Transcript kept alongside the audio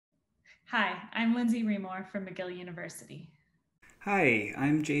Hi, I'm Lindsay Remore from McGill University. Hi,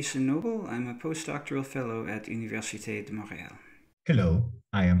 I'm Jason Noble. I'm a postdoctoral fellow at Université de Montréal. Hello,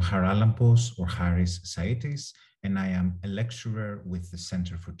 I am Haralampos or Haris Saitis, and I am a lecturer with the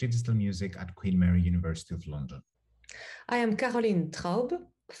Center for Digital Music at Queen Mary University of London. I am Caroline Traub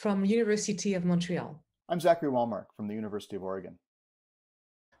from University of Montreal. I'm Zachary Walmark from the University of Oregon.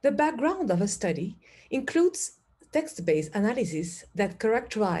 The background of a study includes text-based analysis that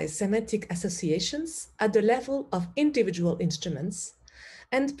characterize semantic associations at the level of individual instruments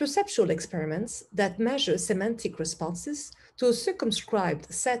and perceptual experiments that measure semantic responses to a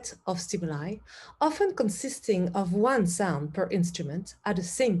circumscribed set of stimuli, often consisting of one sound per instrument at the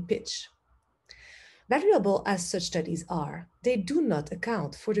same pitch. Valuable as such studies are, they do not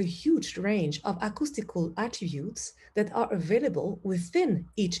account for the huge range of acoustical attributes that are available within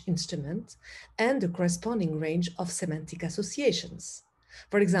each instrument and the corresponding range of semantic associations.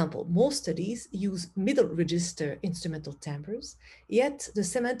 For example, most studies use middle register instrumental timbres, yet the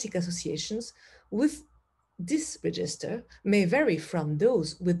semantic associations with this register may vary from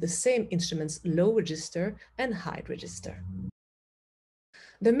those with the same instrument's low register and high register.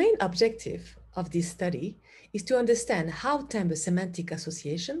 The main objective of this study is to understand how timbre semantic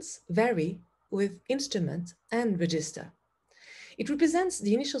associations vary with instrument and register. It represents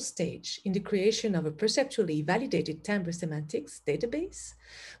the initial stage in the creation of a perceptually validated timbre semantics database,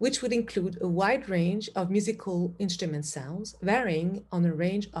 which would include a wide range of musical instrument sounds varying on a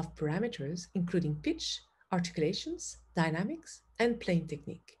range of parameters, including pitch, articulations, dynamics, and playing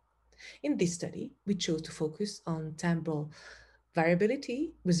technique. In this study, we chose to focus on timbral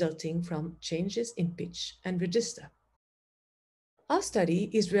variability resulting from changes in pitch and register. Our study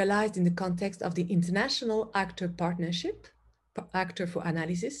is realized in the context of the International Actor Partnership, Actor for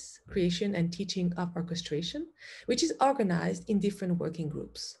Analysis, Creation and Teaching of Orchestration, which is organized in different working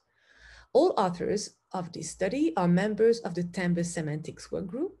groups. All authors of this study are members of the timbre semantics work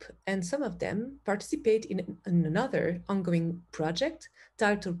group, and some of them participate in another ongoing project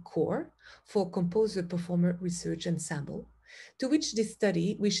titled CORE for Composer Performer Research Ensemble, to which this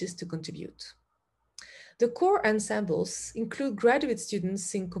study wishes to contribute. The core ensembles include graduate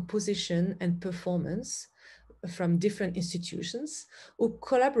students in composition and performance from different institutions who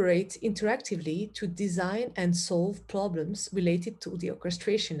collaborate interactively to design and solve problems related to the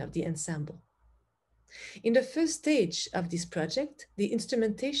orchestration of the ensemble. In the first stage of this project, the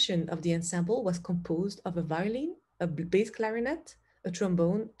instrumentation of the ensemble was composed of a violin, a bass clarinet, a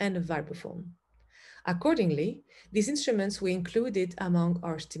trombone, and a vibraphone. Accordingly, these instruments were included among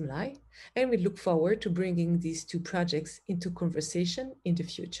our stimuli, and we look forward to bringing these two projects into conversation in the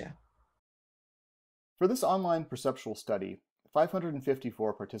future. For this online perceptual study,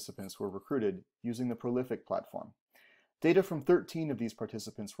 554 participants were recruited using the Prolific platform. Data from 13 of these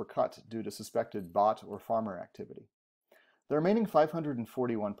participants were cut due to suspected bot or farmer activity. The remaining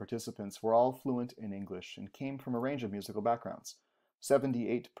 541 participants were all fluent in English and came from a range of musical backgrounds.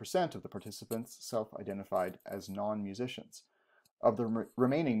 78% of the participants self-identified as non-musicians. Of the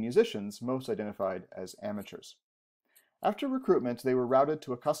remaining musicians, most identified as amateurs. After recruitment, they were routed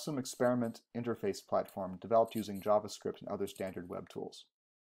to a custom experiment interface platform developed using JavaScript and other standard web tools.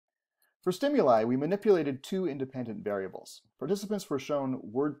 For stimuli, we manipulated two independent variables. Participants were shown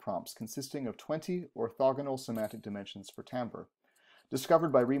word prompts consisting of 20 orthogonal semantic dimensions for timbre,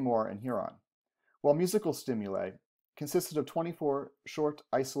 discovered by Remore and Huron, while musical stimuli consisted of 24 short,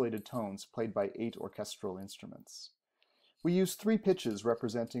 isolated tones played by 8 orchestral instruments. We used 3 pitches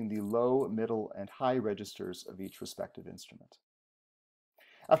representing the low, middle, and high registers of each respective instrument.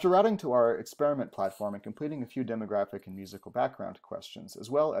 After routing to our experiment platform and completing a few demographic and musical background questions,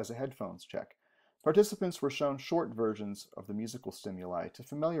 as well as a headphones check, participants were shown short versions of the musical stimuli to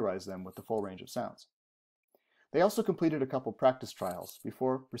familiarize them with the full range of sounds. They also completed a couple practice trials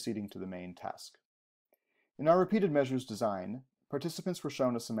before proceeding to the main task. In our repeated measures design, participants were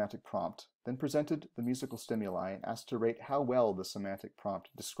shown a semantic prompt, then presented the musical stimuli and asked to rate how well the semantic prompt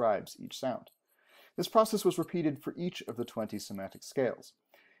describes each sound. This process was repeated for each of the 20 semantic scales.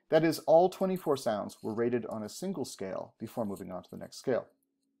 That is, all 24 sounds were rated on a single scale before moving on to the next scale.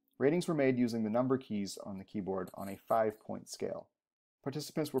 Ratings were made using the number keys on the keyboard on a 5-point scale.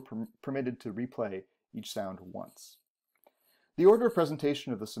 Participants were permitted to replay each sound once. The order of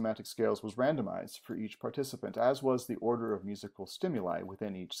presentation of the semantic scales was randomized for each participant, as was the order of musical stimuli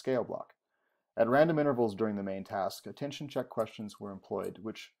within each scale block. At random intervals during the main task, attention check questions were employed,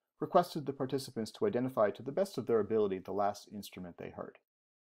 which requested the participants to identify to the best of their ability the last instrument they heard.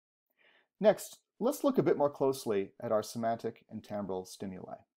 Next, let's look a bit more closely at our semantic and timbral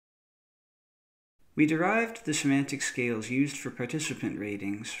stimuli. We derived the semantic scales used for participant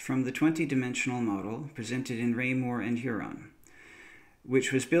ratings from the 20-dimensional model presented in Raymore and Huron,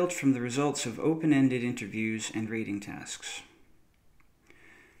 which was built from the results of open-ended interviews and rating tasks.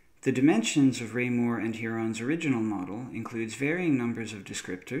 The dimensions of Raymore and Huron's original model includes varying numbers of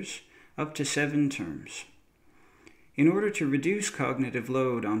descriptors, up to 7 terms. In order to reduce cognitive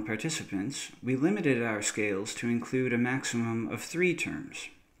load on participants, we limited our scales to include a maximum of 3 terms.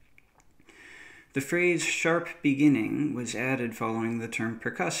 The phrase sharp beginning was added following the term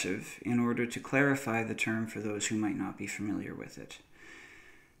percussive in order to clarify the term for those who might not be familiar with it.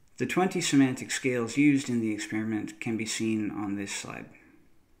 The 20 semantic scales used in the experiment can be seen on this slide.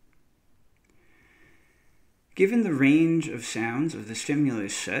 Given the range of sounds of the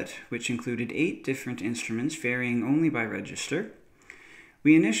stimulus set, which included 8 different instruments varying only by register,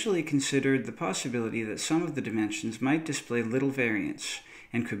 we initially considered the possibility that some of the dimensions might display little variance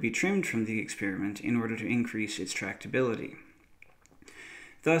and could be trimmed from the experiment in order to increase its tractability.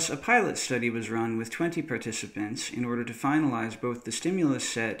 Thus, a pilot study was run with 20 participants in order to finalize both the stimulus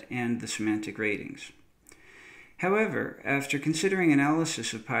set and the semantic ratings. However, after considering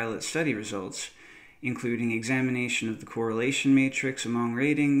analysis of pilot study results, including examination of the correlation matrix among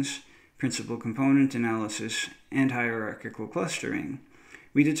ratings, principal component analysis, and hierarchical clustering,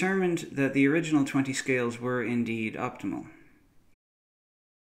 we determined that the original 20 scales were indeed optimal.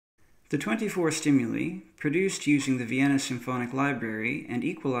 The 24 stimuli, produced using the Vienna Symphonic Library and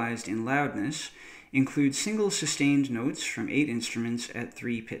equalized in loudness, include single sustained notes from 8 instruments at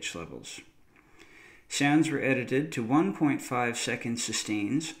 3 pitch levels. Sounds were edited to 1.5 second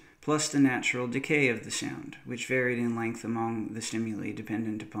sustains, plus the natural decay of the sound, which varied in length among the stimuli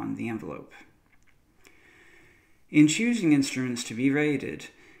dependent upon the envelope. In choosing instruments to be rated,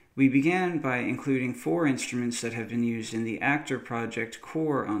 we began by including 4 instruments that have been used in the Actor Project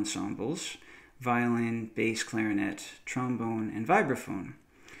core ensembles, violin, bass clarinet, trombone, and vibraphone,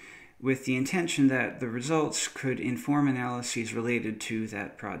 with the intention that the results could inform analyses related to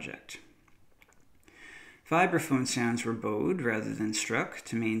that project. Vibraphone sounds were bowed rather than struck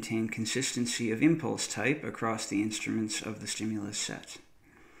to maintain consistency of impulse type across the instruments of the stimulus set.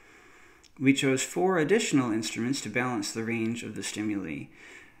 We chose 4 additional instruments to balance the range of the stimuli,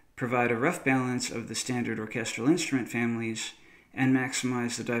 provide a rough balance of the standard orchestral instrument families, and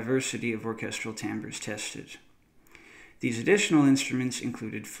maximize the diversity of orchestral timbres tested. These additional instruments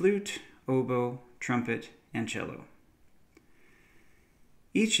included flute, oboe, trumpet, and cello.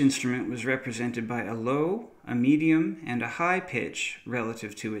 Each instrument was represented by a low, a medium, and a high pitch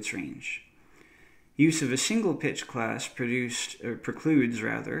relative to its range. Use of a single pitch class precludes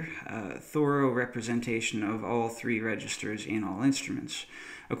thorough representation of all 3 registers in all instruments.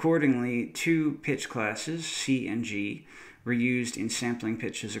 Accordingly, 2 pitch classes, C and G, were used in sampling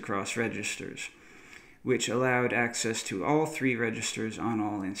pitches across registers, which allowed access to all 3 registers on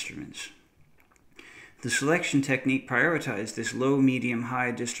all instruments. The selection technique prioritized this low, medium,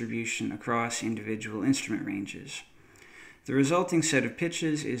 high distribution across individual instrument ranges. The resulting set of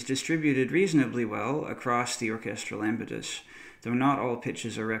pitches is distributed reasonably well across the orchestral impetus, though not all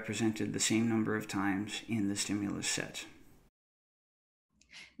pitches are represented the same number of times in the stimulus set.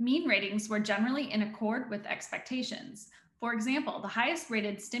 Mean ratings were generally in accord with expectations. For example, the highest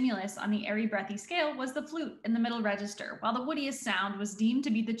rated stimulus on the airy breathy scale was the flute in the middle register, while the woodiest sound was deemed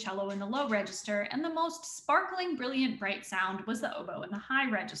to be the cello in the low register, and the most sparkling, brilliant, bright sound was the oboe in the high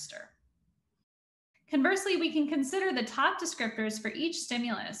register. Conversely, we can consider the top descriptors for each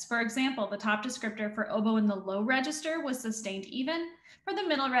stimulus. For example, the top descriptor for oboe in the low register was sustained even, for the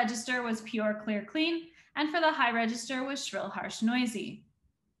middle register was pure, clear, clean, and for the high register was shrill, harsh, noisy.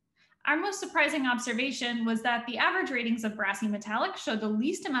 Our most surprising observation was that the average ratings of brassy metallic showed the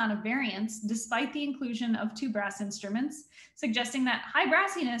least amount of variance despite the inclusion of 2 brass instruments, suggesting that high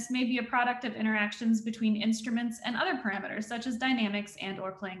brassiness may be a product of interactions between instruments and other parameters such as dynamics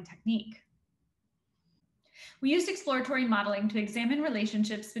and/or playing technique. We used exploratory modeling to examine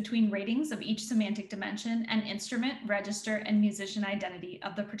relationships between ratings of each semantic dimension and instrument, register, and musician identity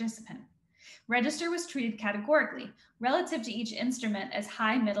of the participant. Register was treated categorically, relative to each instrument as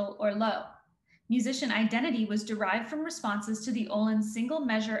high, middle, or low. Musician identity was derived from responses to the Olin single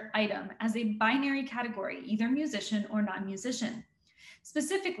measure item as a binary category, either musician or non-musician.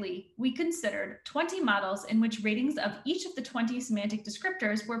 Specifically, we considered 20 models in which ratings of each of the 20 semantic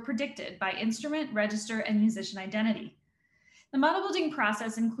descriptors were predicted by instrument, register, and musician identity. The model building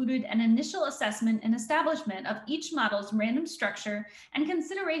process included an initial assessment and establishment of each model's random structure and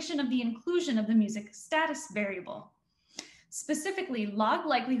consideration of the inclusion of the music status variable. Specifically, log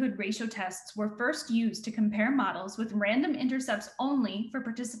likelihood ratio tests were first used to compare models with random intercepts only for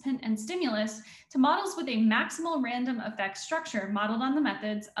participant and stimulus to models with a maximal random effect structure modeled on the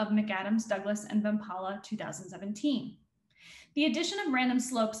methods of McAdams, Douglas, and Vampala 2017. The addition of random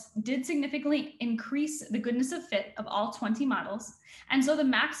slopes did significantly increase the goodness of fit of all 20 models, and so the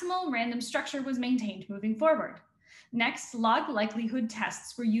maximal random structure was maintained moving forward. Next, log likelihood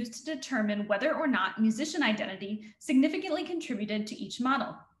tests were used to determine whether or not musician identity significantly contributed to each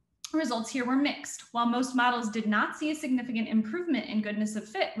model. Results here were mixed. While most models did not see a significant improvement in goodness of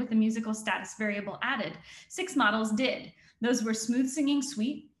fit with the musical status variable added, 6 models did. Those were smooth singing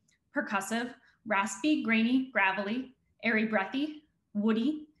sweet, percussive, raspy, grainy, gravelly, airy breathy,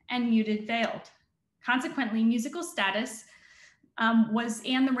 woody, and muted veiled. Consequently, musical status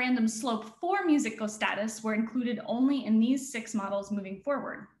and the random slope for musical status were included only in these 6 models moving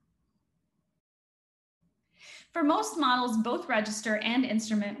forward. For most models, both register and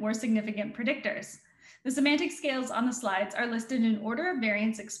instrument were significant predictors. The semantic scales on the slides are listed in order of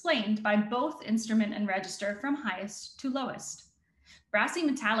variance explained by both instrument and register from highest to lowest. Brassy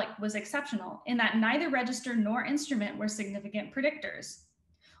metallic was exceptional in that neither register nor instrument were significant predictors.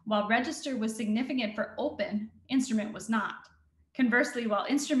 While register was significant for open, instrument was not. Conversely, while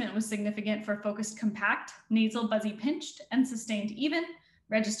instrument was significant for focused compact, nasal buzzy pinched, and sustained even,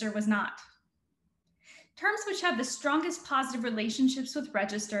 register was not. Terms which have the strongest positive relationships with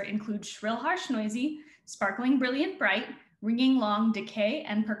register include shrill, harsh, noisy, sparkling, brilliant, bright, ringing, long, decay,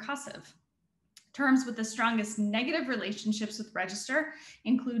 and percussive. Terms with the strongest negative relationships with register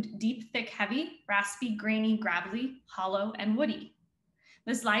include deep, thick, heavy, raspy, grainy, gravelly, hollow, and woody.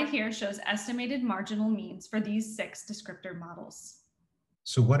 The slide here shows estimated marginal means for these 6 descriptor models.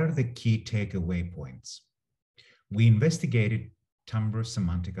 So what are the key takeaway points? We investigated timbre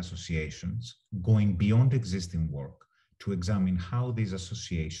semantic associations, going beyond existing work to examine how these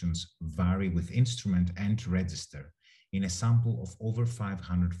associations vary with instrument and register in a sample of over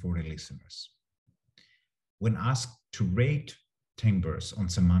 540 listeners. When asked to rate timbres on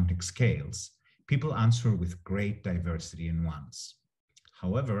semantic scales, people answer with great diversity and nuance.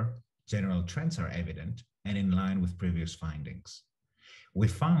 However, general trends are evident and in line with previous findings. We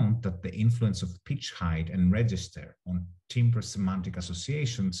found that the influence of pitch height and register on timbre semantic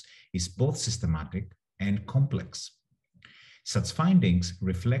associations is both systematic and complex. Such findings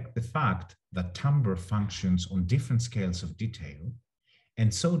reflect the fact that timbre functions on different scales of detail,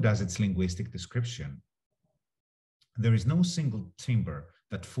 and so does its linguistic description. There is no single timbre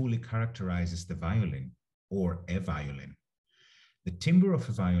that fully characterizes the violin or a violin. The timbre of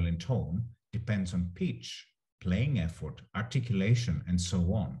a violin tone depends on pitch, playing effort, articulation, and so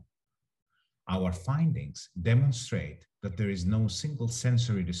on. Our findings demonstrate that there is no single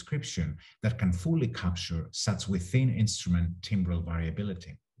sensory description that can fully capture such within-instrument timbral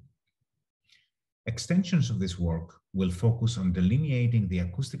variability. Extensions of this work will focus on delineating the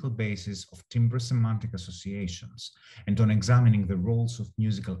acoustical basis of timbre semantic associations and on examining the roles of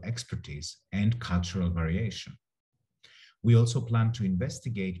musical expertise and cultural variation. We also plan to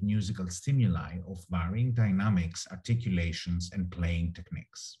investigate musical stimuli of varying dynamics, articulations, and playing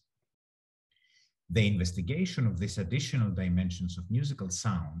techniques. The investigation of these additional dimensions of musical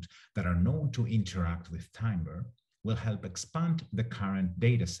sound that are known to interact with timbre will help expand the current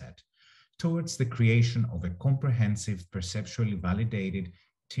dataset towards the creation of a comprehensive, perceptually validated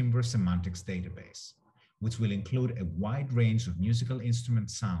timbre semantics database, which will include a wide range of musical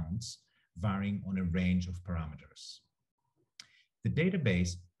instrument sounds varying on a range of parameters. The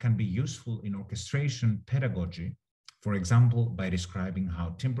database can be useful in orchestration pedagogy, for example, by describing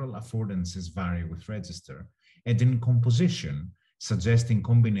how timbral affordances vary with register, and in composition, suggesting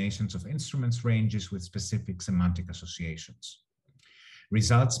combinations of instruments ranges with specific semantic associations.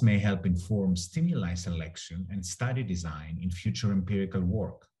 Results may help inform stimuli selection and study design in future empirical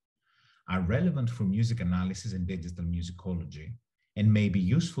work, are relevant for music analysis and digital musicology, and may be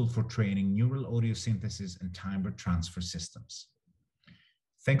useful for training neural audio synthesis and timbre transfer systems.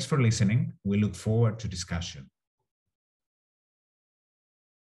 Thanks for listening. We look forward to discussion.